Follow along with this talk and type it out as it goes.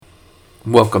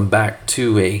Welcome back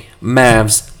to a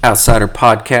Mavs Outsider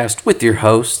podcast with your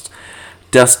host,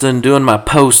 Dustin, doing my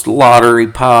post lottery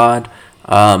pod.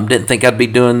 Didn't think I'd be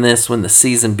doing this when the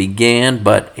season began,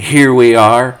 but here we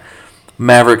are.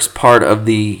 Mavericks part of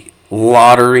the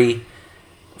lottery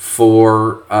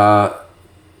for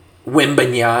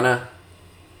Wembanyama.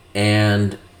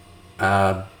 And,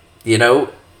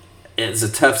 it's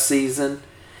a tough season.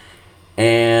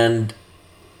 And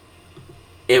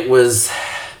it was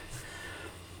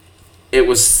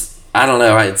I don't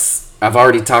know, I've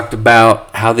already talked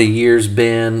about how the year's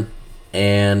been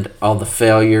and all the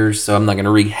failures, so I'm not going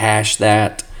to rehash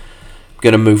that. I'm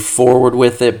going to move forward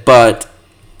with it, but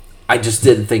I just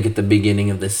didn't think at the beginning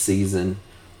of this season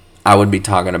I would be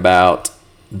talking about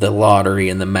the lottery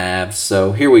and the Mavs.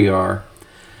 So here we are.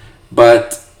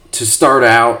 But to start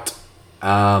out,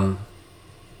 I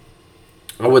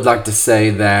would like to say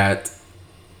that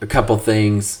a couple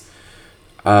things.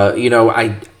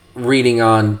 I reading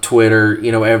on Twitter,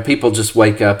 people just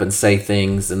wake up and say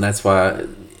things, and that's why,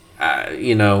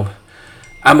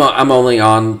 I'm only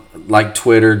on like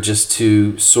Twitter just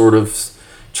to sort of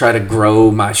try to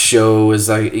grow my show, as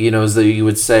you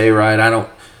would say, right? I don't,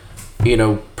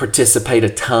 participate a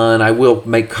ton. I will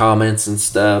make comments and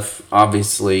stuff,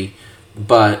 obviously,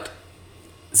 but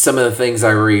some of the things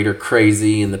I read are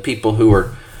crazy, and the people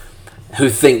who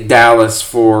think Dallas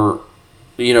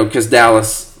because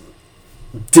Dallas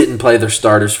didn't play their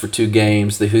starters for 2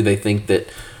 games, who they think that,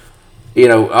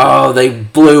 they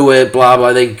blew it, blah,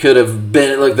 blah. They could have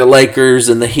been, like the Lakers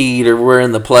and the Heat were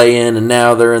in the play-in, and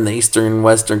now they're in the Eastern and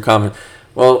Western Conference.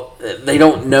 Well, they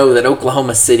don't know that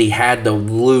Oklahoma City had to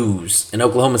lose, and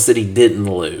Oklahoma City didn't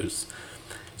lose.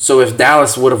 So if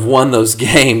Dallas would have won those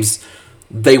games,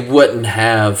 they wouldn't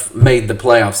have made the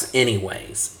playoffs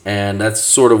anyways. And that's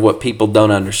sort of what people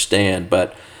don't understand.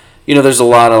 But there's a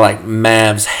lot of like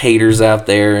Mavs haters out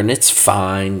there, and it's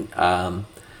fine.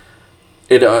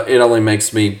 It only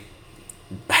makes me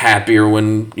happier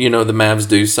when the Mavs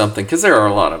do something, because there are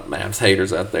a lot of Mavs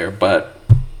haters out there. But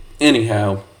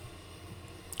anyhow,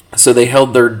 so they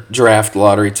held their draft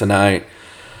lottery tonight.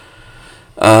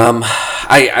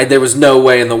 There was no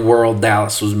way in the world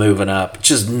Dallas was moving up.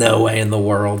 Just no way in the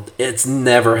world. It's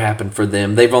never happened for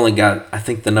them. They've only got, I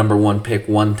think, the number 1 pick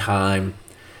one time.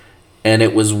 And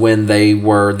it was when they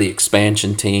were the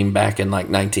expansion team back in like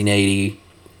 1980.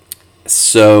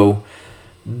 So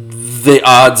the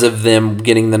odds of them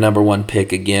getting the number 1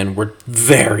 pick again were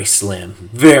very slim.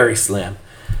 Very slim.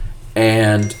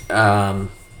 And I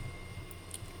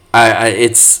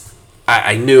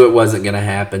knew it wasn't going to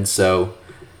happen, so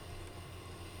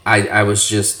I was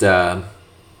just I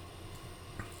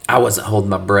wasn't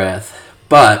holding my breath.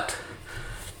 But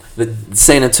the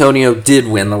San Antonio did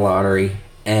win the lottery.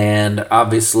 And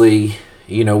obviously,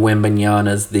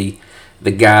 Wembanyama's the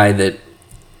guy that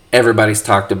everybody's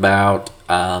talked about.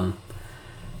 I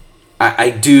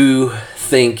do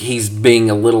think he's being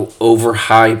a little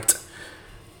overhyped.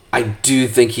 I do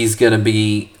think he's going to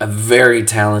be a very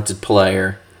talented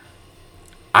player.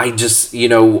 I just,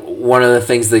 one of the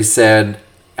things they said,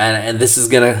 and this is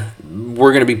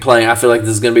we're going to be playing, I feel like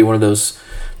this is going to be one of those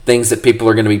things that people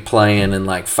are going to be playing in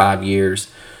like 5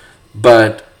 years.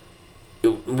 But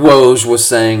Woj was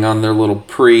saying on their little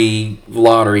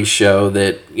pre-lottery show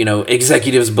that,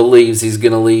 executives believes he's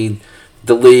going to lead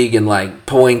the league in like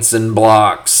points and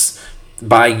blocks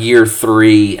by year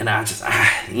 3. And I just,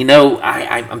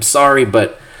 I'm sorry,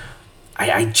 but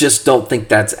I just don't think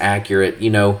that's accurate.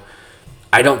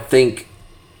 I don't think,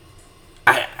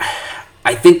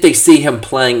 I think they see him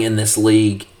playing in this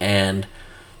league, and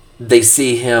they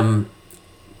see him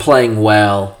playing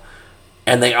well,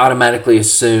 and they automatically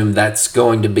assume that's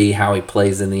going to be how he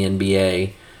plays in the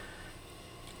NBA.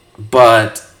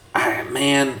 But,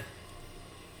 the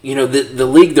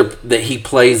league that he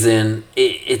plays in,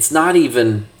 it's not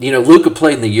even, Luka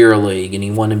played in the EuroLeague and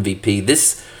he won MVP.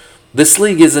 This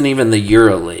league isn't even the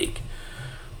EuroLeague.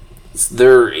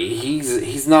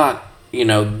 He's not,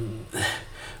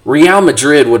 Real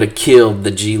Madrid would have killed the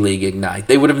G League Ignite.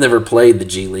 They would have never played the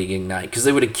G League Ignite because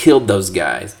they would have killed those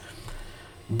guys.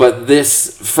 But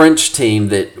this French team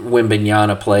that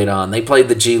Wembanyama played on, they played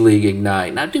the G League Ignite.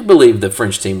 And I do believe the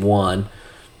French team won.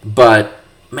 But,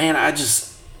 man, I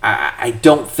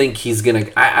don't think he's going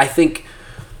to... I think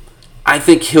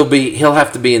he'll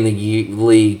have to be in the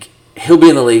league. He'll be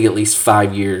in the league at least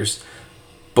 5 years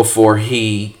before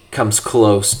he comes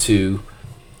close to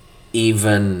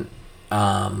even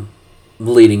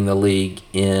leading the league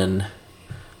in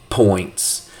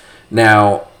points.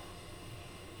 Now,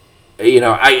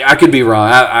 I could be wrong.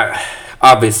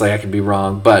 Obviously I could be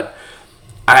wrong, but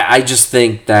I just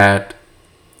think that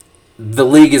the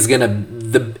league is gonna,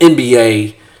 the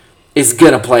NBA is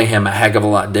gonna play him a heck of a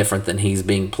lot different than he's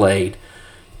being played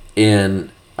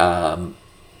in in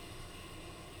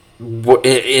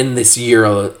this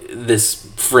this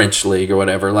French league or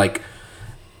whatever. Like,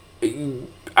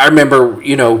 I remember,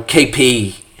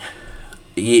 KP,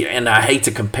 and I hate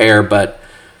to compare, but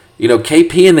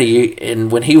KP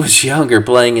and when he was younger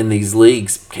playing in these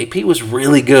leagues, KP was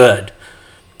really good,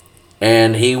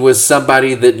 and he was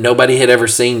somebody that nobody had ever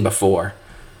seen before,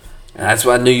 and that's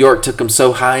why New York took him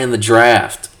so high in the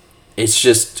draft. It's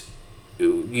just,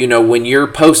 when you're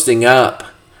posting up,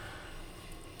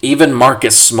 even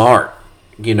Marcus Smart,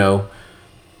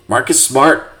 Marcus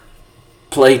Smart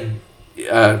played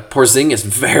Porzingis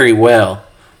very well.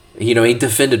 He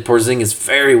defended Porzingis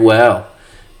very well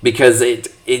because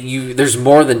there's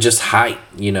more than just height,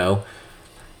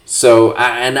 So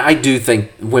I do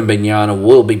think Wembanyama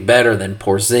will be better than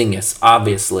Porzingis,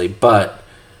 obviously, but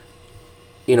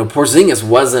Porzingis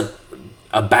wasn't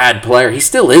a bad player. He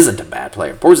still isn't a bad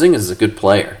player. Porzingis is a good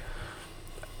player.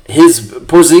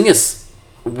 Porzingis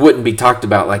wouldn't be talked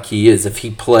about like he is if he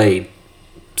played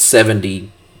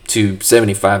 70 to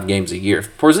 75 games a year.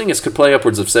 If Porzingis could play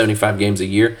upwards of 75 games a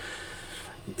year,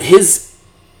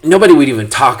 nobody would even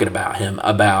talk about him,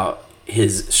 about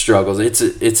his struggles.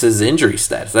 It's his injury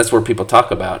status. That's where people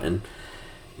talk about, and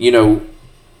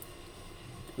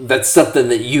that's something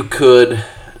that you could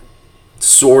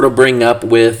sort of bring up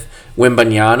with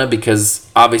Wembanyama, because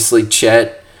obviously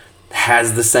Chet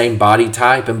has the same body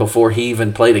type, and before he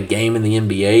even played a game in the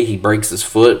NBA, he breaks his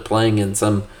foot playing in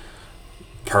some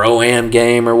pro-am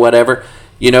game or whatever.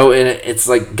 And it's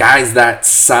like guys that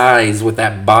size with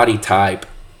that body type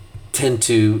tend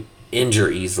to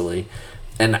injure easily.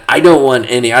 And I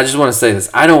just want to say this,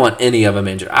 I don't want any of them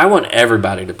injured. I want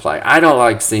everybody to play. I don't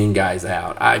like seeing guys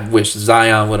out. I wish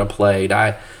Zion would have played.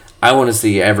 I want to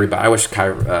see everybody. I wish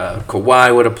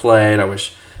Kawhi would have played. I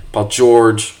wish Paul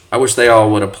George, I wish they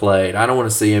all would have played. I don't want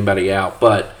to see anybody out.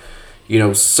 But,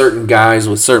 certain guys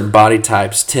with certain body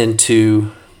types tend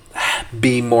to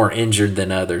be more injured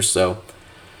than others. So,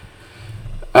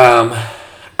 I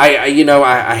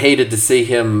hated to see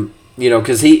him,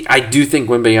 because I do think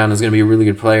Wembanyama is going to be a really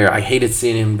good player. I hated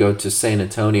seeing him go to San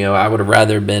Antonio. I would have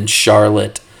rather been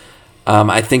Charlotte.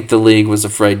 I think the league was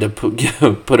afraid to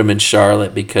put him in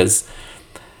Charlotte because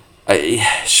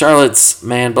Charlotte's,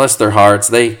 man, bless their hearts,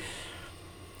 they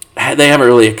haven't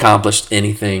really accomplished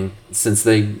anything since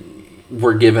they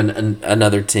were given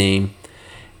another team.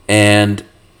 And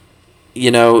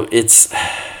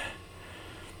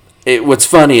what's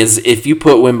funny is if you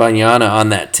put Wembanyama on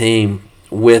that team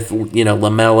with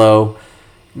LaMelo,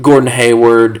 Gordon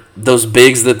Hayward, those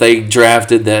bigs that they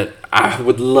drafted, that I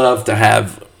would love to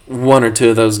have one or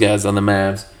two of those guys on the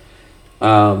Mavs.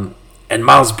 And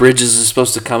Miles Bridges is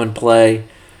supposed to come and play.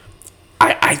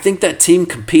 I think that team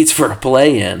competes for a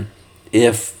play-in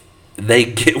if they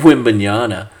get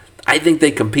Wembanyama. I think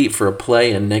they compete for a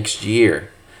play-in next year.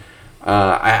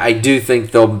 I do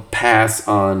think they'll pass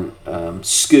on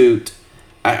Scoot.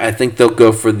 I think they'll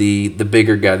go for the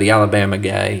bigger guy, the Alabama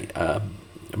guy,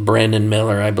 Brandon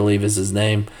Miller, I believe is his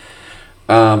name.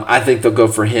 I think they'll go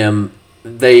for him.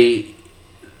 They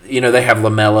have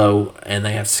LaMelo and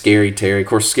they have Scary Terry. Of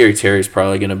course, Scary Terry's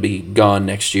probably going to be gone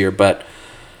next year, but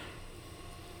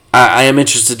I am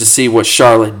interested to see what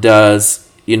Charlotte does.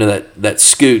 That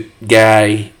Scoot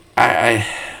guy, I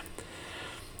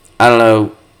don't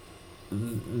know.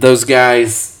 Those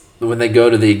guys, when they go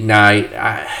to the Ignite,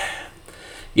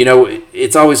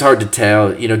 it's always hard to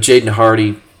tell. Jaden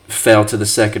Hardy fell to the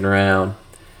second round,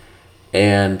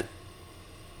 and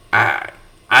I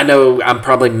know I'm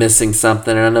probably missing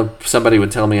something, and I know somebody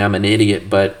would tell me I'm an idiot,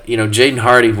 but Jaden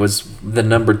Hardy was the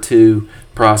number 2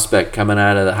 prospect coming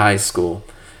out of the high school.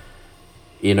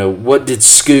 What did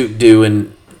Scoot do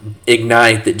in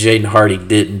Ignite that Jaden Hardy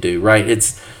didn't do, right?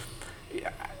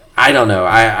 I don't know.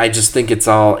 I just think it's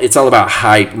all about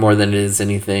hype more than it is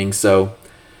anything. So,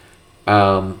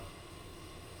 I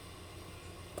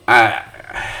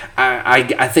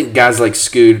think guys like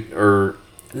Scoot are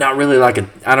not really like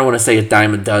I don't want to say a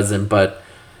dime a dozen, but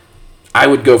I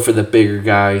would go for the bigger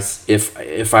guys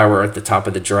if I were at the top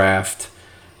of the draft.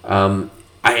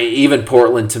 Even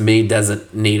Portland to me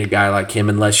doesn't need a guy like him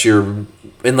unless you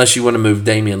want to move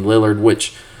Damian Lillard,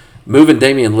 which moving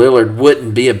Damian Lillard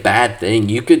wouldn't be a bad thing.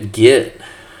 You could get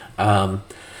some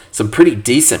pretty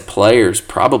decent players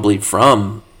probably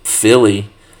from Philly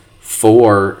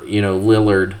for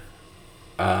Lillard.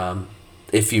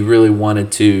 If you really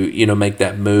wanted to, make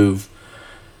that move.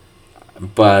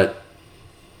 But,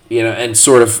 and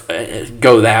sort of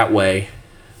go that way.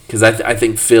 Because I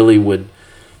think Philly would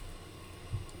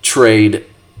trade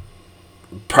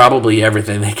probably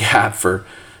everything they got for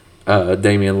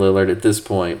Damian Lillard at this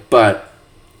point. But,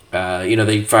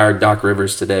 they fired Doc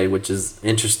Rivers today, which is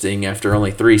interesting after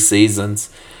only 3 seasons.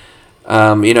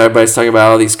 Everybody's talking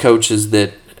about all these coaches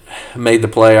that made the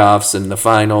playoffs and the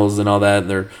finals and all that, and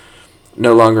they're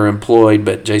no longer employed,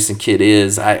 but Jason Kidd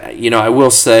is. I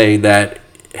will say that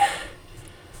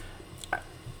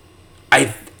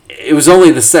it was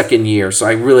only the second year, so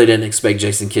I really didn't expect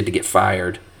Jason Kidd to get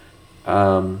fired.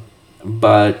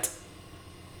 But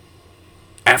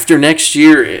after next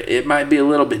year, it might be a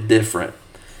little bit different.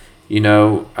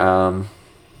 You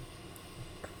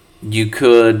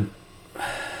could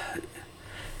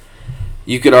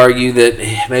argue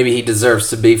that maybe he deserves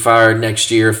to be fired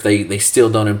next year if they still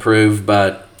don't improve,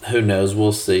 but who knows?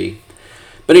 We'll see.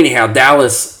 But anyhow,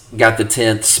 Dallas got the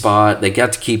 10th spot. They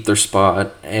got to keep their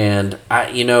spot, and I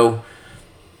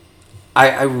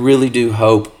really do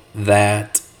hope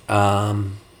that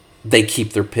they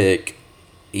keep their pick.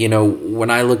 When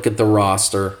I look at the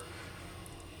roster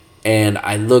and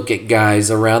I look at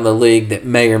guys around the league that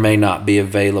may or may not be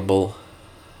available,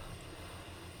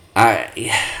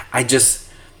 I just,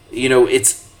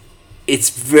 it's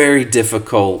very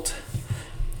difficult.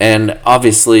 And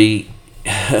obviously,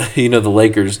 the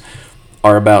Lakers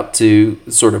are about to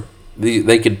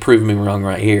they could prove me wrong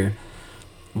right here.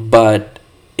 But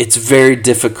it's very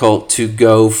difficult to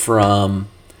go from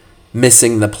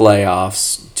missing the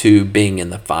playoffs to being in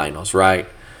the finals, right?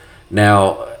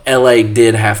 Now, LA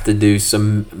did have to do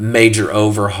some major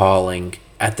overhauling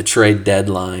at the trade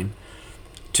deadline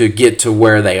to get to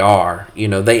where they are.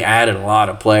 They added a lot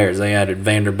of players. They added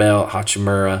Vanderbilt,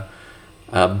 Hachimura,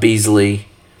 Beasley.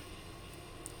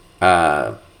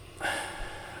 I'm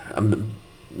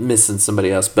missing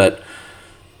somebody else, but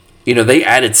they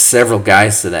added several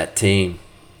guys to that team,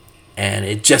 and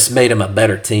it just made them a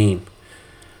better team.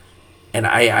 And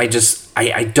I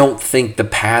don't think the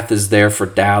path is there for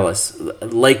Dallas.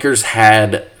 Lakers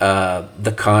had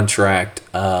the contract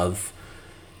of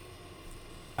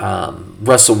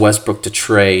Russell Westbrook to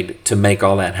trade to make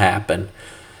all that happen.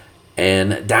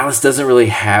 And Dallas doesn't really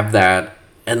have that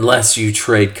unless you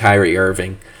trade Kyrie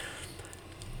Irving.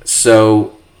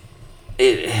 So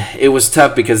it was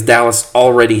tough because Dallas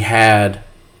already had,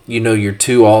 your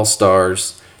 2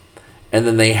 All-Stars, and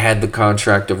then they had the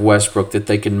contract of Westbrook that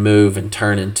they can move and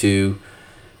turn into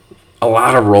a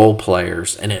lot of role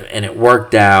players, and it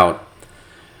worked out.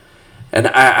 And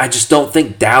I just don't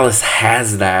think Dallas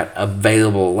has that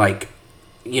available.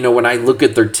 When I look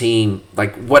at their team,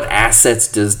 what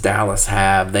assets does Dallas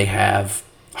have? They have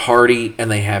Hardy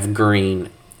and they have Green.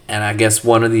 And I guess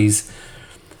one of these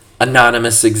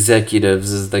anonymous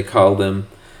executives, as they call them,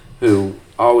 who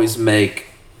always make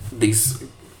these,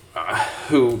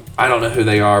 who, I don't know who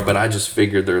they are, but I just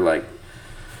figured they're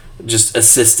just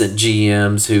assistant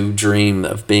GMs who dream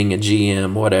of being a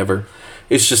GM, whatever.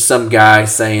 It's just some guy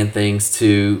saying things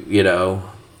to,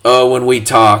 when we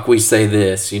talk, we say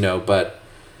this, but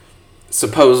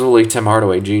supposedly Tim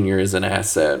Hardaway Jr. is an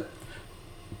asset.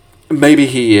 Maybe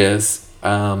he is.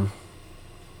 Tim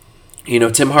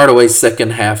Hardaway's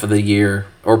second half of the year,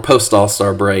 or post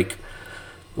All-Star break,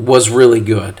 was really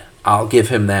good. I'll give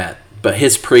him that. But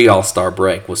his pre-All-Star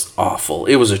break was awful.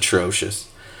 It was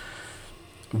atrocious.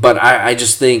 But I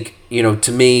just think,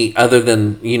 to me, other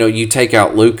than, you take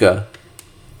out Luka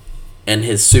and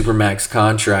his Supermax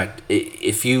contract,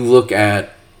 if you look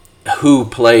at who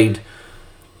played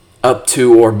up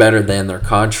to or better than their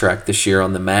contract this year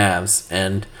on the Mavs,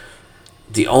 and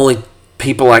the only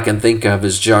people I can think of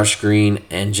is Josh Green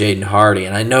and Jaden Hardy.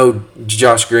 And I know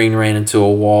Josh Green ran into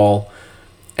a wall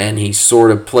and he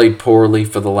sort of played poorly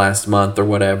for the last month or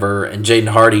whatever, and Jaden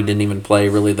Hardy didn't even play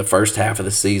really the first half of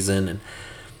the season.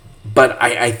 But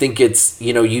I think it's,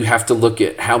 you have to look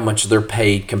at how much they're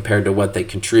paid compared to what they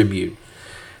contribute.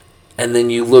 And then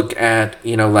you look at,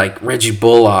 Reggie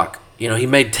Bullock. He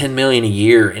made $10 million a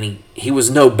year, and he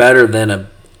was no better than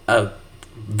a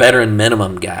veteran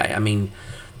minimum guy. I mean,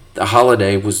 the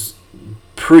Holiday was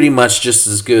pretty much just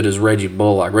as good as Reggie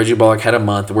Bullock. Reggie Bullock had a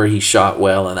month where he shot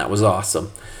well, and that was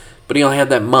awesome. But he only had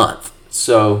that month.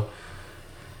 So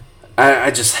I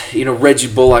just,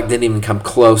 Reggie Bullock didn't even come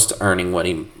close to earning what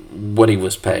he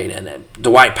was paid. And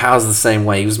Dwight Powell's the same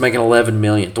way. He was making $11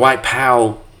 million. Dwight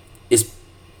Powell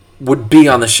would be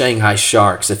on the Shanghai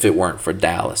Sharks if it weren't for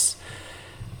Dallas.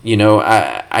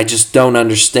 I just don't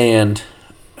understand.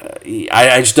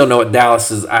 I just don't know what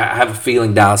Dallas is. I have a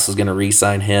feeling Dallas is going to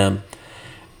re-sign him.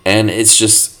 And it's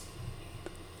just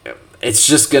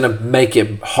going to make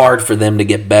it hard for them to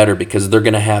get better because they're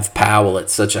going to have Powell at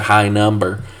such a high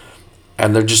number.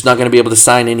 and they're just not going to be able to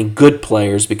sign any good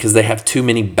players because they have too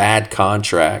many bad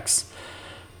contracts.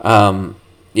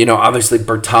 Obviously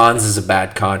Bertans is a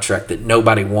bad contract that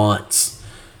nobody wants.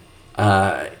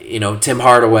 Tim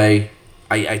Hardaway,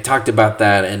 I talked about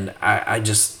that, and I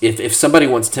just, if somebody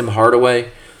wants Tim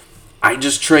Hardaway, I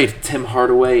just trade Tim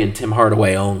Hardaway and Tim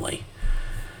Hardaway only.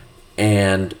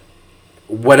 And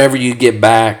whatever you get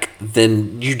back,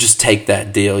 then you just take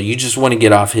that deal. You just want to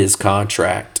get off his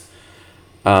contract.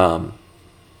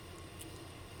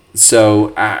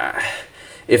 So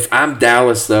if I'm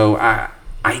Dallas, though,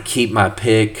 I keep my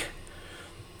pick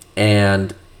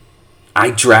and I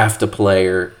draft a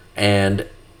player, and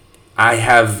I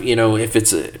have, if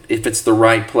it's the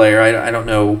right player, I don't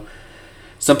know.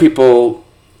 Some people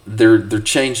they're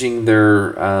changing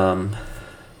their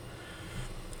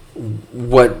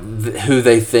who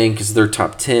they think is their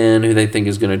top 10, who they think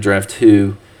is going to draft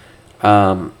who.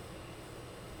 Some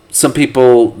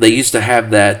people, they used to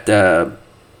have that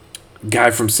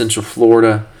guy from Central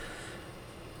Florida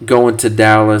going to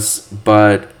Dallas,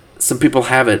 but some people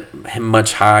have him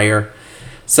much higher.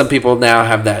 Some people now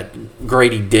have that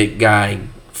Grady Dick guy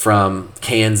from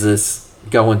Kansas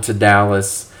going to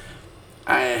Dallas.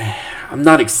 I'm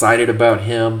not excited about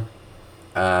him.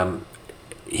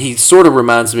 He sort of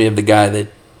reminds me of the guy that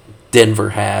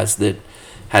Denver has that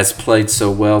has played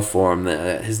so well for him.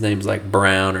 His name's like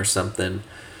Brown or something,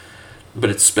 but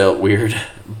it's spelled weird.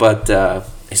 But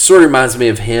it sort of reminds me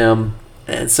of him,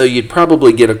 and so you'd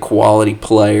probably get a quality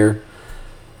player.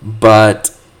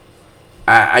 But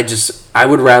I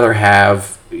would rather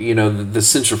have the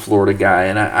Central Florida guy,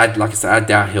 and like I said, I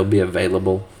doubt he'll be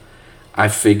available. I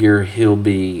figure he'll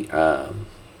be gone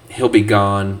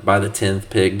by the 10th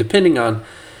pick, depending on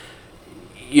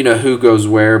who goes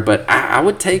where. But I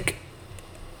would take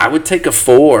a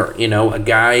 4, a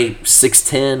guy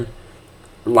 6'10"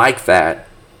 like that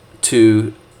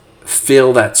to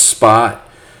fill that spot,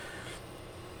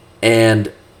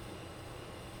 and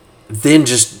then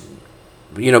just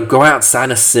go out and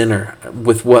sign a center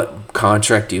with what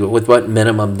contract with what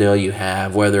minimum deal you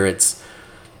have, whether it's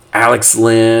Alex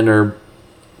Lynn or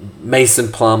Mason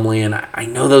Plumlee. And I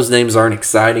know those names aren't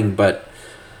exciting, but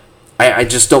I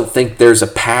just don't think there's a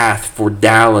path for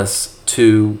Dallas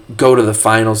to go to the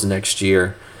finals next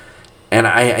year. And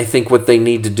I think what they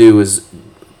need to do is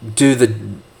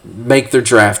make their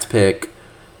draft pick,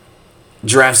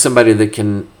 draft somebody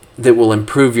that will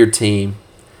improve your team,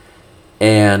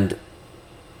 and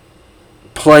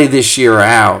play this year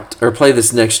out, or play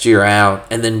this next year out,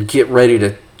 and then get ready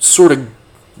to sort of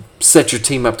set your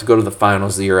team up to go to the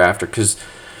finals the year after, because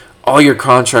all your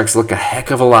contracts look a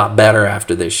heck of a lot better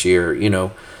after this year.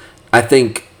 I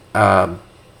think the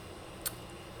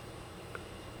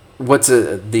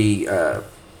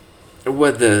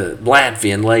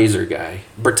Latvian laser guy,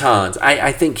 Bertans,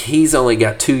 I think he's only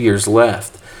got 2 years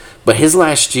left, but his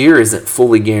last year isn't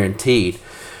fully guaranteed.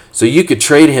 So you could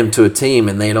trade him to a team,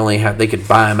 and they could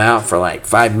buy him out for like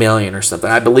 $5 million or something.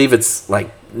 I believe it's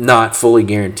like not fully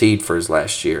guaranteed for his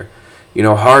last year.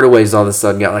 Hardaway's all of a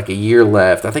sudden got like a year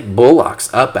left. I think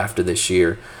Bullock's up after this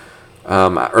year,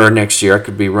 or next year. I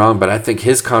could be wrong, but I think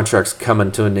his contract's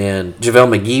coming to an end.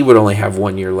 JaVale McGee would only have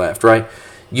 1 year left, right?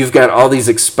 You've got all these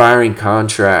expiring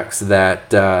contracts that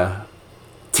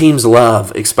teams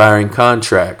love, expiring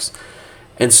contracts.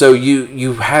 And so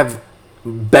you have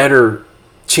better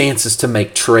chances to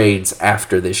make trades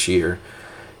after this year.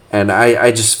 And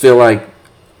I just feel like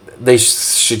they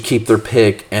should keep their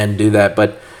pick and do that.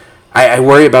 But I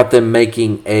worry about them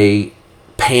making a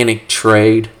panic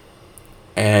trade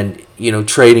and,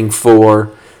 trading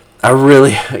for,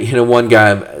 one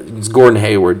guy, it's Gordon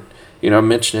Hayward. I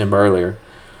mentioned him earlier.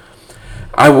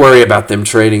 I worry about them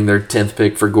trading their 10th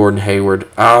pick for Gordon Hayward.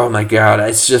 Oh, my God.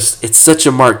 It's such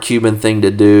a Mark Cuban thing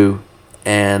to do.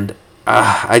 And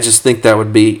I just think that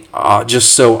would be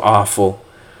just so awful.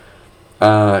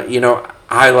 I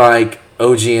like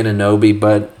OG Anunoby,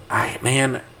 but I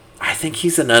think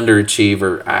he's an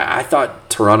underachiever. I thought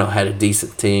Toronto had a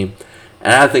decent team,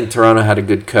 and I think Toronto had a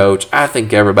good coach. I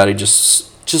think everybody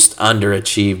just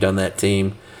underachieved on that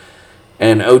team.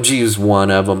 And OG is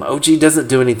one of them. OG doesn't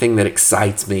do anything that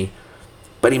excites me,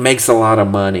 but he makes a lot of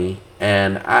money.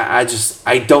 And I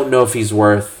don't know if he's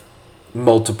worth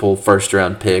multiple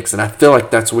first-round picks. And I feel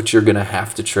like that's what you're going to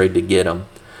have to trade to get him.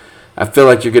 I feel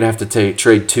like you're going to have to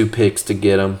trade 2 picks to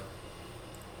get him.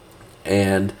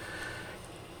 And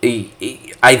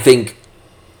I think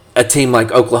a team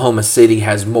like Oklahoma City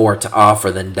has more to offer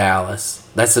than Dallas.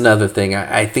 That's another thing.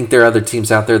 I think there are other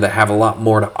teams out there that have a lot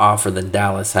more to offer than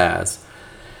Dallas has.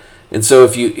 And so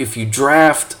if you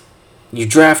draft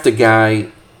a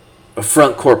guy, a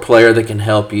front court player that can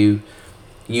help you,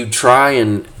 you try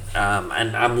and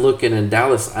I'm looking, and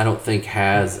Dallas I don't think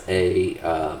has a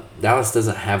Dallas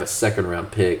doesn't have a second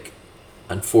round pick,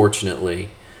 unfortunately.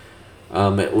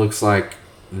 It looks like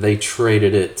they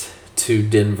traded it to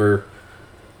Denver.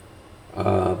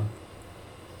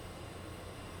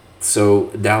 So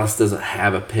Dallas doesn't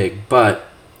have a pick, but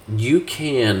you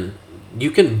can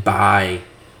buy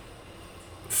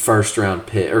first round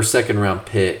pick or second round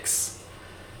picks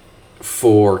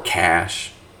for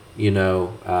cash. You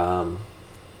know,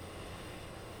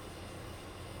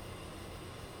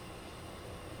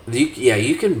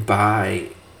 you can buy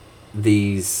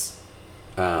these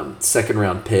second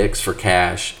round picks for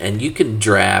cash, and you can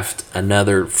draft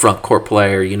another front court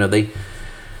player. You know, they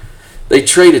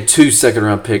traded 2 second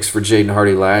round picks for Jaden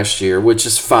Hardy last year, which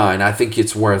is fine. I think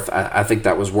it's worth. I think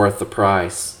that was worth the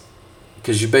price,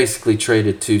 because you basically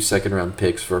traded 2 second round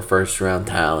picks for a first round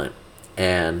talent,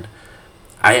 and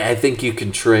I think you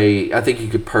can trade. I think you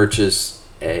could purchase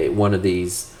one of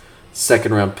these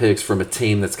second round picks from a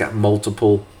team that's got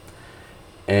multiple.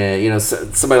 And, you know,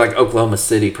 somebody like Oklahoma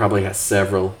City probably has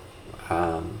several.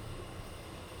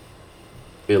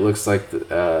 It looks like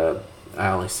I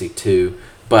only see 2.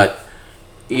 But,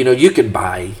 you know, you could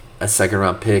buy a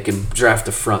second-round pick and draft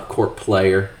a front court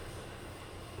player.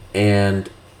 And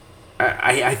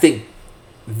I think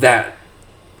that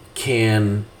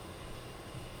can...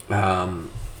 I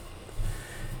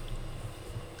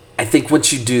think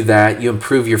once you do that, you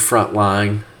improve your front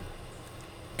line.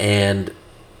 And...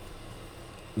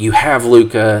 you have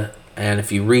Luka, and if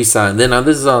you re-sign, then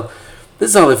this is all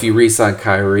if you re-sign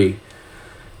Kyrie,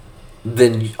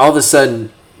 then all of a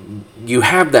sudden you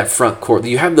have that front court,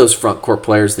 you have those front court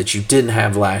players that you didn't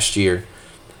have last year,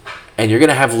 and you're going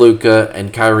to have Luka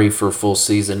and Kyrie for a full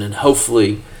season, and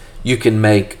hopefully you can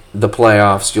make the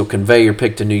playoffs. You'll convey your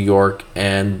pick to New York,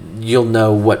 and you'll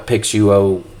know what picks you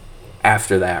owe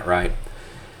after that, right?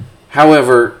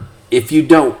 However, if you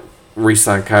don't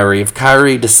re-sign Kyrie, if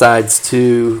Kyrie decides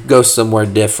to go somewhere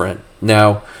different.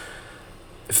 Now,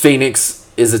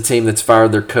 Phoenix is a team that's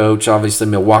fired their coach. Obviously,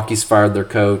 Milwaukee's fired their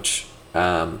coach.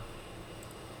 The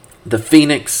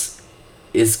Phoenix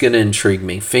is going to intrigue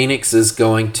me. Phoenix is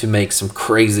going to make some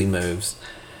crazy moves.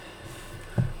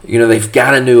 You know, they've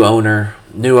got a new owner.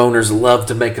 New owners love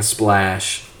to make a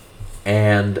splash.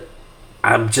 And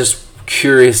I'm just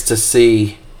curious to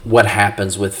see what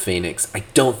happens with Phoenix. I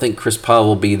don't think Chris Paul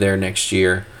will be there next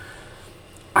year.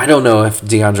 I don't know if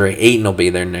DeAndre Ayton will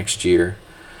be there next year.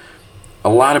 A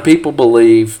lot of people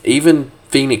believe, even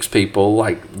Phoenix people,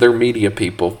 like their media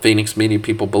people, Phoenix media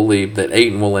people believe that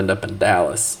Ayton will end up in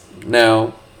Dallas.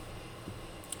 Now,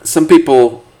 some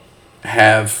people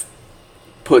have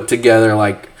put together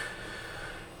like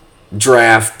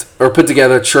draft or put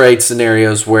together trade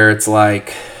scenarios where it's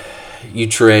like you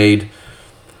trade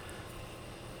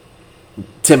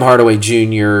Tim Hardaway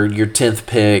Jr., your 10th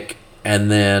pick, and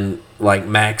then like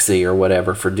Maxey or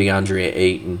whatever for DeAndre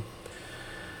Ayton.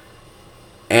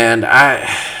 And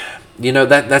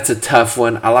that's a tough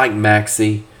one. I like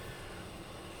Maxey.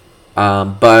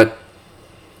 But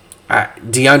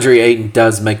DeAndre Ayton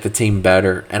does make the team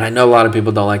better. And I know a lot of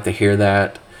people don't like to hear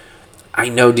that. I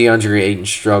know DeAndre Ayton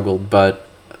struggled, but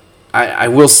I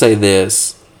will say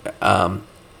this.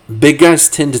 Big guys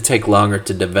tend to take longer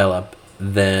to develop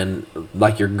than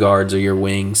like your guards or your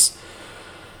wings.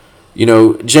 You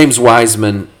know, James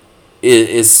Wiseman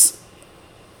is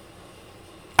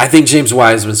I think James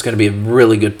Wiseman is going to be a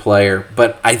really good player,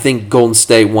 but I think Golden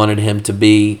State wanted him to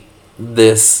be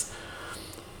this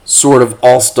sort of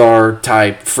all-star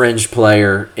type fringe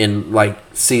player in like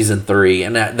season 3,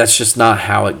 and that's just not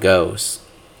how it goes.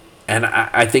 And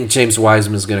I think James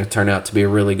Wiseman is going to turn out to be a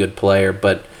really good player,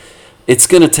 but it's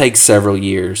going to take several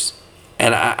years.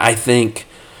 And I think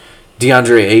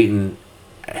DeAndre Ayton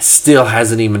still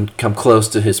hasn't even come close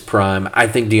to his prime. I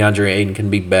think DeAndre Ayton can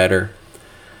be better.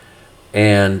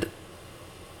 And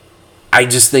I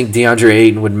just think DeAndre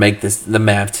Ayton would make this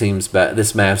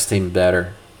Mavs team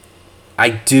better. I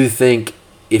do think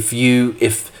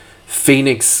if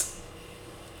Phoenix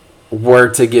were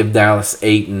to give Dallas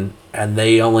Ayton and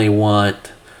they only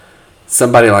want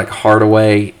somebody like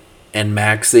Hardaway and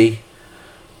Maxey,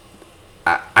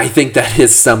 I think that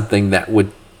is something that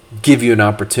would give you an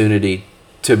opportunity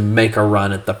to make a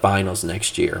run at the finals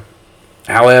next year.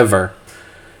 However,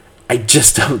 I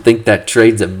just don't think that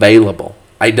trade's available.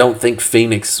 I don't think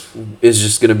Phoenix is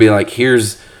just going to be like,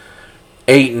 here's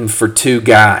Ayton for 2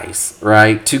 guys,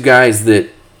 right? 2 guys that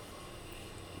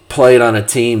played on a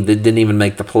team that didn't even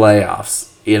make the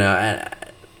playoffs. You know,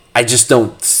 I just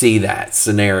don't see that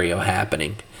scenario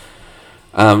happening.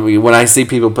 When I see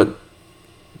people put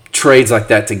trades like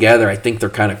that together, I think they're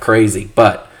kind of crazy.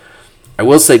 But I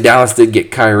will say Dallas did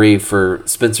get Kyrie for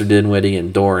Spencer Dinwiddie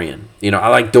and Dorian. I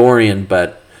like Dorian,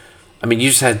 but I mean, you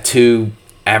just had two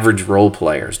average role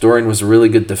players. Dorian was a really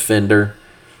good defender.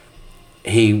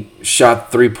 He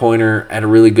shot three-pointer at a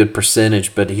really good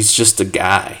percentage, but he's just a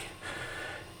guy.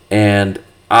 And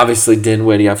obviously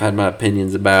Dinwiddie, I've had my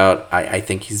opinions about. I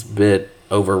think he's a bit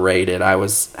overrated. I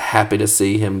was happy to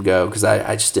see him go because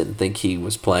I just didn't think he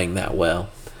was playing that well.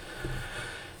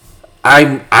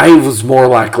 I was more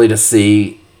likely to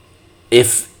see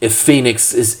if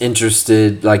Phoenix is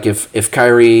interested, like if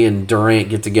Kyrie and Durant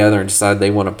get together and decide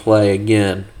they want to play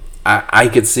again, I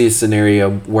could see a scenario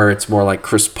where it's more like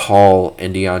Chris Paul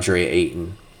and DeAndre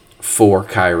Ayton for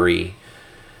Kyrie.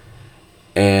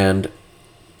 And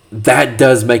that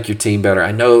does make your team better.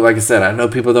 I know, like I said, I know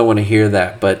people don't want to hear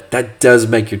that, but that does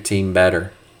make your team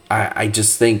better. I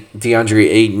just think DeAndre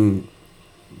Ayton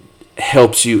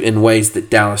helps you in ways that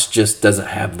Dallas just doesn't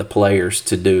have the players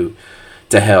to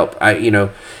help.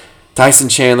 Tyson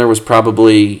Chandler was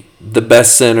probably the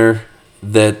best center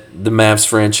that the Mavs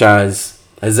franchise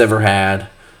has ever had,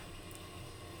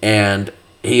 and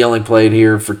he only played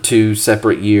here for 2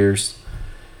 separate years.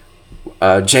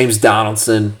 James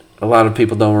Donaldson, a lot of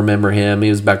people don't remember him. He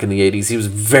was back in the 80s. He was a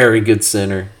very good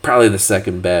center, probably the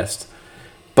second best.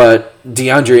 But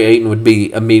DeAndre Ayton would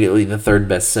be immediately the third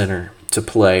best center to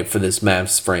play for this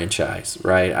Mavs franchise,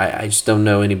 right? I just don't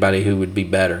know anybody who would be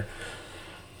better.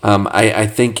 I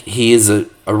think he is a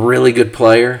really good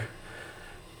player,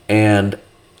 and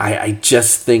I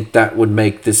just think that would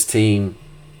make this team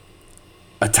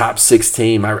a top 6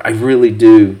 team. I really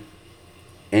do.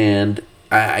 And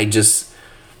I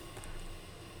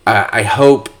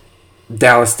hope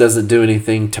Dallas doesn't do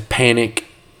anything to panic,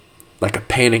 like a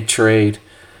panic trade,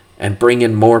 and bring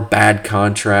in more bad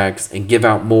contracts and give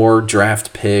out more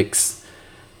draft picks.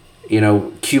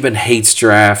 Cuban hates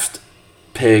draft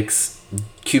picks.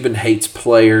 Cuban hates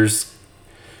players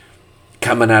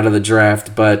coming out of the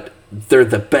draft, but they're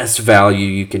the best value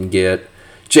you can get.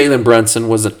 Jalen Brunson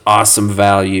was an awesome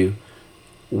value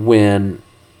when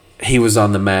he was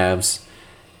on the Mavs,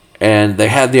 and they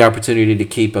had the opportunity to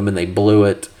keep him and they blew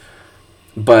it,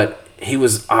 but he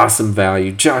was awesome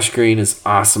value. Josh Green is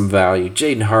awesome value.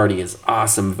 Jaden Hardy is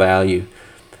awesome value,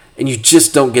 and you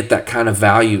just don't get that kind of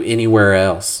value anywhere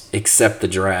else except the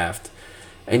draft,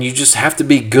 and you just have to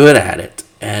be good at it.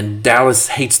 And Dallas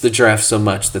hates the draft so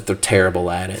much that they're terrible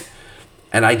at it.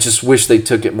 And I just wish they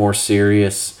took it more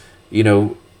serious.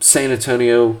 San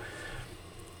Antonio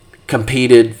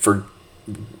competed for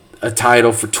a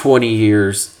title for 20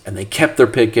 years, and they kept their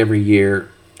pick every year,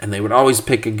 and they would always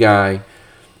pick a guy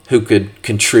who could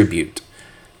contribute,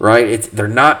 right? They're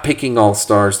not picking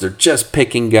all-stars. They're just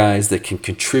picking guys that can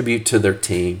contribute to their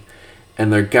team,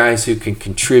 and they're guys who can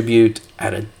contribute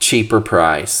at a cheaper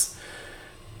price.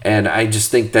 And I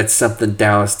just think that's something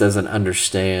Dallas doesn't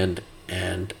understand.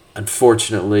 And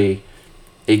unfortunately,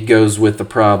 it goes with the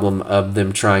problem of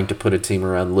them trying to put a team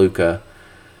around Luka.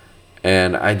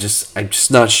 And I'm just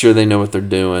not sure they know what they're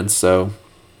doing. So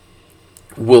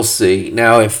we'll see.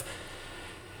 Now,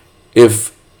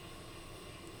 if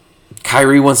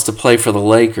Kyrie wants to play for the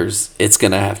Lakers, it's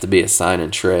going to have to be a sign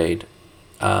and trade.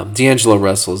 D'Angelo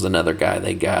Russell is another guy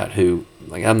they got who,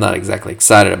 I'm not exactly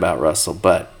excited about Russell,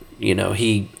 but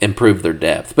he improved their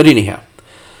depth. But anyhow,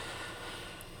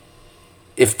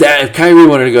 if Kyrie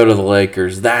wanted to go to the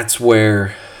Lakers, that's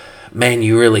where, man,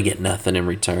 you really get nothing in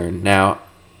return. Now,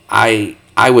 I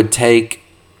would take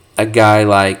a guy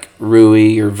like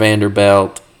Rui or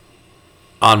Vanderbilt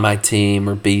on my team,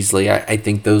 or Beasley. I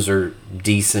think those are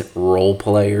decent role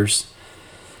players.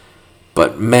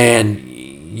 But man,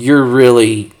 you're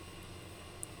really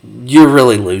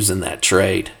losing that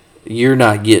trade. You're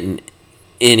not getting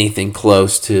anything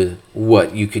close to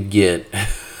what you could get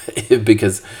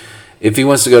because if he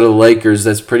wants to go to the Lakers,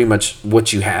 that's pretty much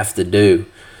what you have to do,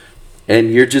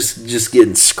 and you're just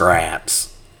getting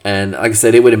scraps. And like I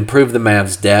said, it would improve the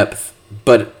Mavs' depth,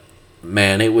 but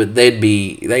man, they wouldn't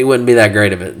be that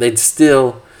great of it.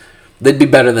 They'd be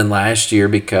better than last year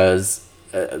because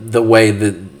the way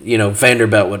that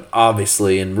Vanderbilt would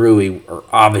obviously, and Rui are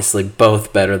obviously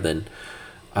both better than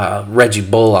Reggie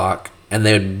Bullock. And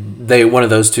they one of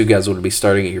those two guys would be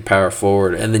starting at your power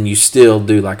forward, and then you still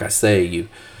do, like I say,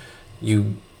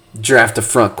 you draft a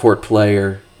front court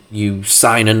player, you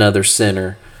sign another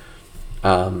center,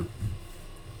 and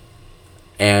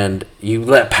you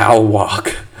let Powell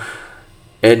walk,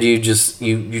 and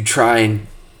you try and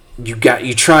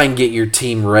get your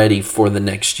team ready for the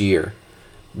next year,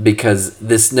 because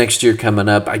this next year coming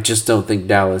up, I just don't think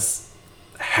Dallas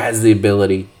has the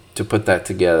ability to to put that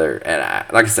together. And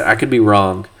like I said, I could be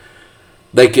wrong.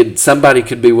 Somebody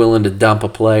could be willing to dump a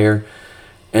player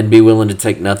and be willing to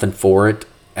take nothing for it.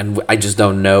 And I just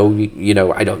don't know.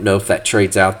 I don't know if that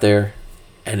trade's out there.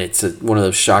 And it's one of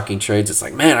those shocking trades. It's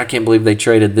like, man, I can't believe they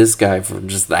traded this guy for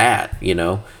just that.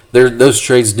 Those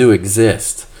trades do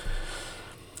exist.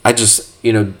 I just,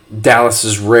 Dallas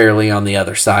is rarely on the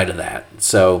other side of that.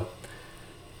 So,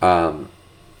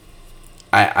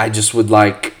 I just would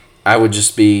like to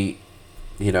see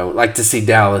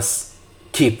Dallas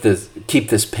keep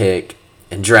this pick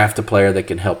and draft a player that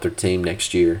can help their team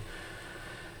next year.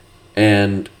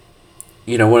 And,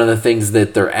 one of the things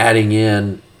that they're adding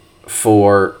in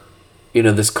for,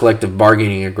 this collective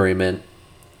bargaining agreement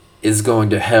is going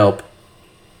to help,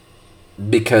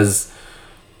 because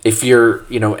if you're,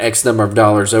 X number of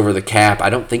dollars over the cap, I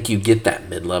don't think you get that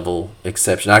mid-level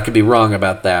exception. I could be wrong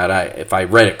about that. If I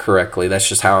read it correctly, that's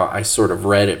just how I sort of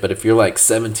read it. But if you're like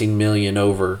 $17 million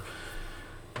over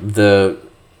the,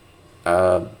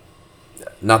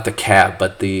 not the cap,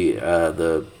 but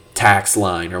the tax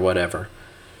line or whatever,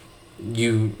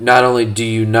 you not only do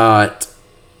you not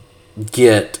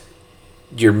get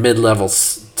your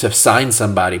mid-levels to sign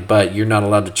somebody, but you're not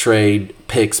allowed to trade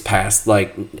picks past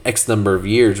like X number of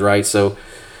years, right? So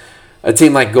a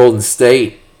team like Golden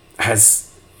State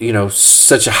has,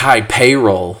 such a high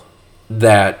payroll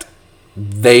that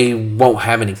they won't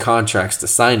have any contracts to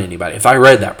sign anybody. If I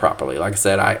read that properly, like I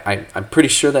said, I'm pretty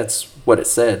sure that's what it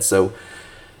said. So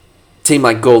a team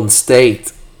like Golden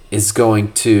State is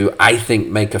going to, I think,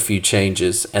 make a few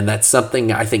changes, and that's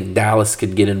something I think Dallas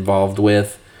could get involved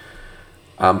with.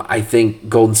 I think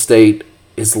Golden State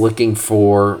is looking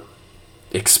for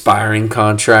expiring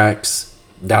contracts.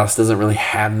 Dallas doesn't really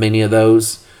have many of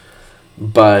those,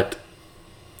 but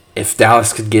if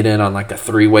Dallas could get in on like a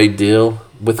 3-way deal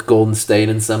with Golden State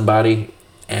and somebody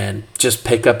and just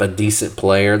pick up a decent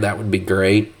player, that would be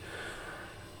great.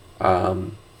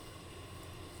 Because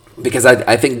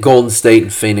I think Golden State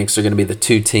and Phoenix are going to be the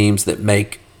two teams that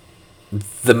make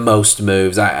the most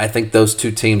moves. I think those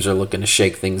two teams are looking to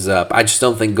shake things up. I just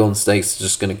don't think Golden State's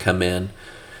just going to come in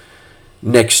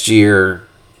next year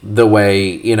the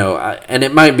way, and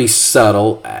it might be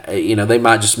subtle. They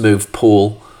might just move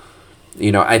Poole.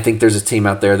 I think there's a team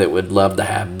out there that would love to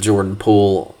have Jordan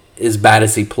Poole. As bad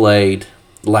as he played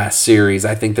last series,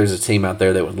 I think there's a team out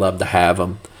there that would love to have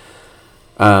him.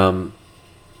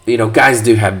 Guys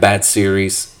do have bad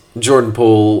series. Jordan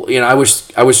Poole, I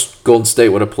wish Golden State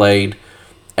would have played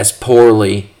as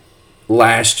poorly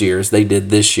last year as they did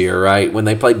this year, right? When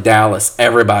they played Dallas,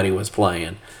 everybody was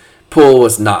playing. Poole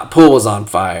was not. Poole was on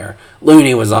fire.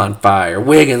 Looney was on fire.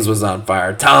 Wiggins was on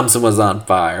fire. Thompson was on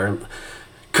fire.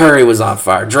 Curry was on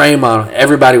fire. Draymond,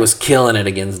 everybody was killing it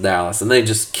against Dallas, and they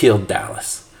just killed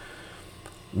Dallas.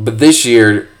 But this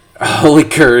year, only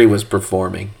Curry was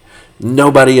performing.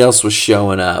 Nobody else was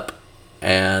showing up,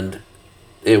 and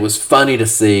it was funny to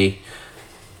see,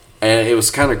 and it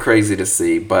was kind of crazy to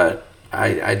see, but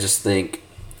I think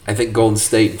Golden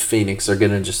State and Phoenix are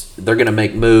they're gonna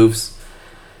make moves,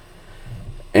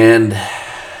 and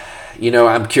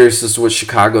I'm curious as to what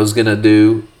Chicago's gonna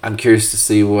do. I'm curious to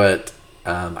see what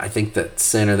I think that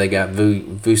center they got,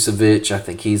 Vucevic. I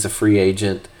think he's a free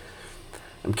agent.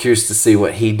 I'm curious to see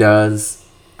what he does.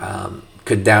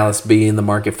 Could Dallas be in the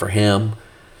market for him?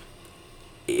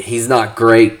 He's not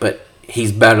great, but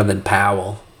he's better than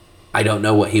Powell. I don't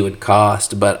know what he would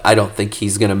cost, but I don't think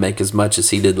he's going to make as much as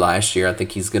he did last year. I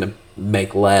think he's going to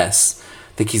make less.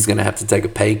 I think he's going to have to take a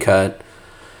pay cut.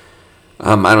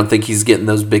 I don't think he's getting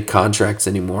those big contracts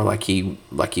anymore like he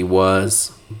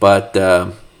was. But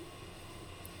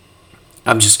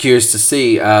I'm just curious to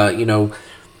see. The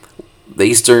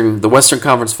Western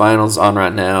Conference Finals on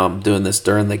right now. I'm doing this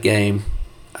during the game.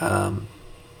 I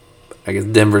guess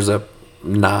Denver's up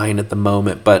 9 at the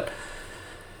moment, but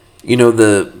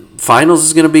the finals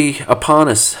is going to be upon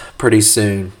us pretty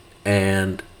soon,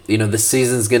 and the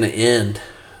season's going to end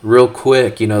real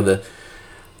quick. The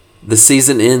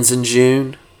season ends in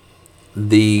June,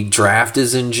 the draft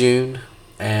is in June,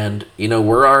 and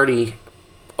we're already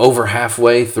over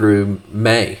halfway through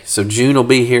May, so June will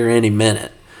be here any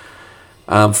minute.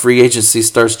 Free agency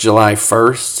starts July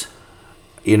 1st.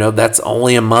 That's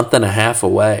only a month and a half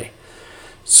away.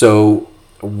 So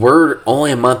we're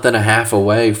only a month and a half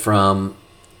away from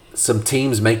some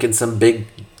teams making some big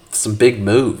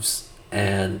moves.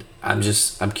 And I'm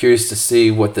curious to see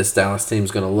what this Dallas team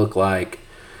is going to look like.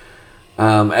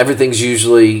 Everything's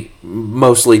usually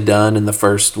mostly done in the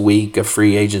first week of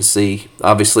free agency.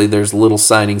 Obviously, there's little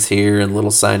signings here and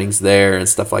little signings there and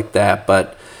stuff like that.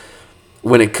 But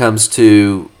when it comes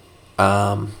to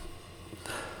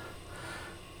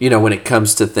when it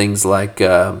comes to things like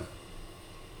the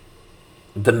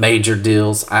major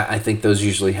deals, I think those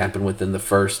usually happen within the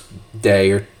first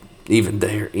day or even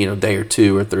day or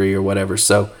 2 or 3 or whatever.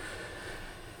 So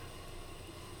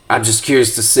I'm just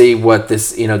curious to see what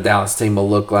this Dallas team will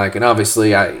look like. And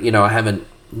obviously, I haven't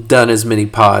done as many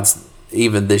pods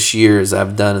even this year as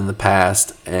I've done in the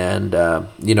past. And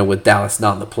with Dallas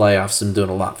not in the playoffs, I'm doing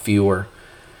a lot fewer.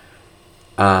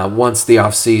 Once the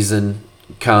off season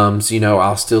comes,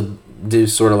 I'll still do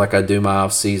sort of like I do my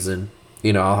off season.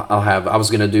 I was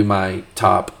going to do my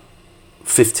top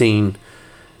 15.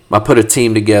 I put a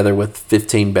team together with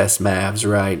 15 best Mavs,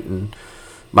 right? And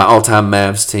my all-time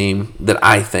Mavs team that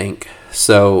I think.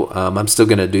 So I'm still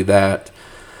going to do that.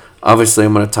 Obviously,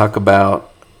 I'm going to talk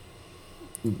about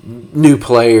new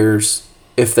players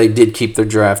if they did keep their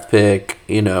draft pick.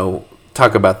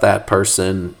 Talk about that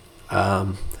person.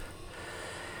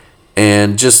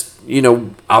 And just,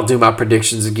 I'll do my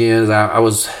predictions again.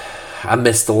 I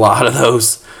missed a lot of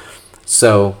those.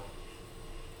 So,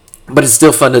 but it's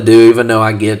still fun to do, even though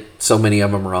I get so many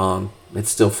of them wrong. It's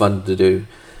still fun to do.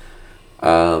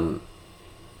 So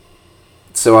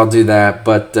I'll do that.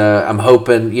 But I'm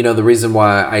hoping, the reason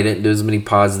why I didn't do as many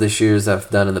pods this year as I've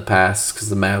done in the past is because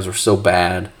the Mavs were so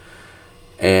bad.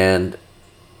 And,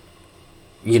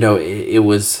 there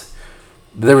was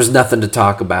nothing to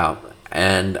talk about.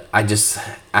 And I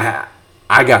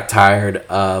got tired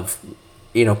of,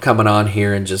 coming on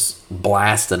here and just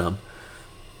blasting them,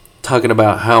 talking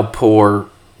about how poor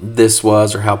this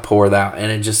was or how poor that,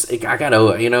 and it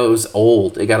was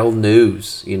old. It got old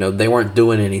news. They weren't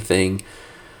doing anything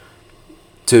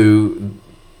to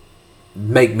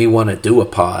make me want to do a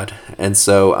pod, and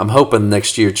so I'm hoping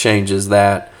next year changes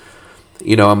that.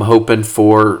 I'm hoping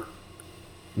for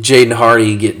Jaden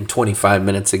Hardy getting 25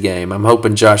 minutes a game. I'm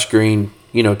hoping Josh Green,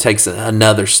 takes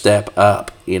another step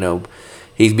up.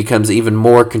 He becomes even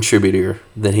more contributor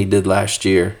than he did last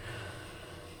year.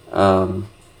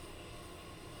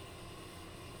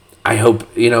 I hope,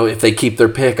 if they keep their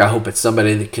pick, I hope it's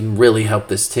somebody that can really help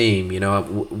this team.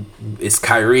 Is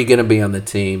Kyrie going to be on the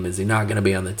team? Is he not going to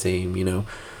be on the team?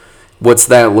 What's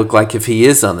that look like if he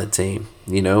is on the team?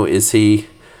 Is he,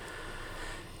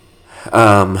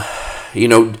 are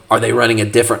they running a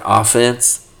different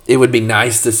offense? It would be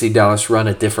nice to see Dallas run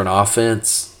a different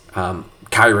offense.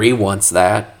 Kyrie wants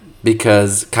that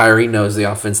because Kyrie knows the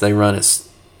offense they run is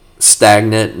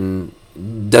stagnant and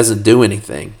doesn't do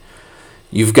anything.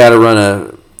 You've got to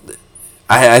run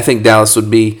I think Dallas would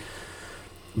be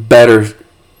better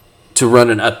to run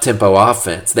an up-tempo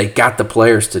offense. They got the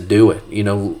players to do it.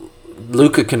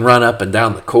 Luka can run up and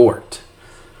down the court.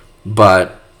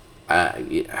 But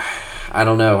I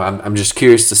don't know. I'm just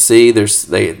curious to see. There's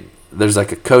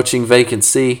like a coaching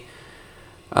vacancy.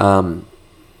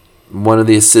 One of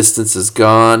the assistants is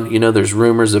gone. There's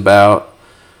rumors about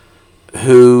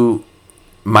who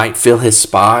might fill his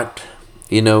spot.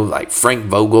 Like Frank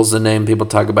Vogel's the name people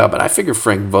talk about, but I figure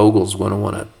Frank Vogel's going to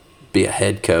want to be a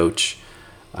head coach.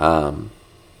 But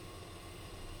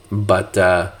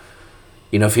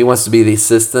if he wants to be the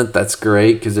assistant, that's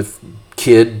great, because if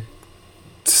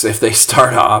they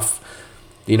start off,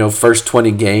 first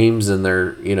 20 games and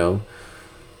they're, 10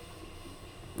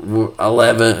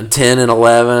 and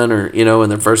 11 or, in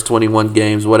their first 21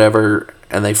 games, whatever,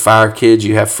 and they fire kids,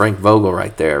 you have Frank Vogel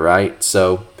right there, right?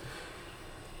 So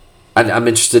I'm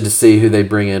interested to see who they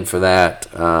bring in for that.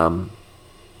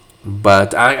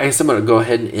 But I guess I'm going to go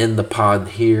ahead and end the pod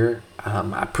here.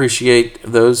 I appreciate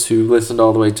those who listened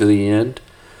all the way to the end.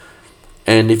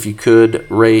 And if you could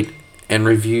rate and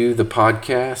review the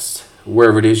podcast,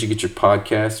 wherever it is you get your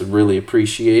podcast, I'd really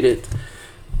appreciate it.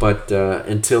 But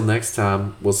until next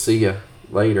time, we'll see you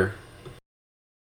later.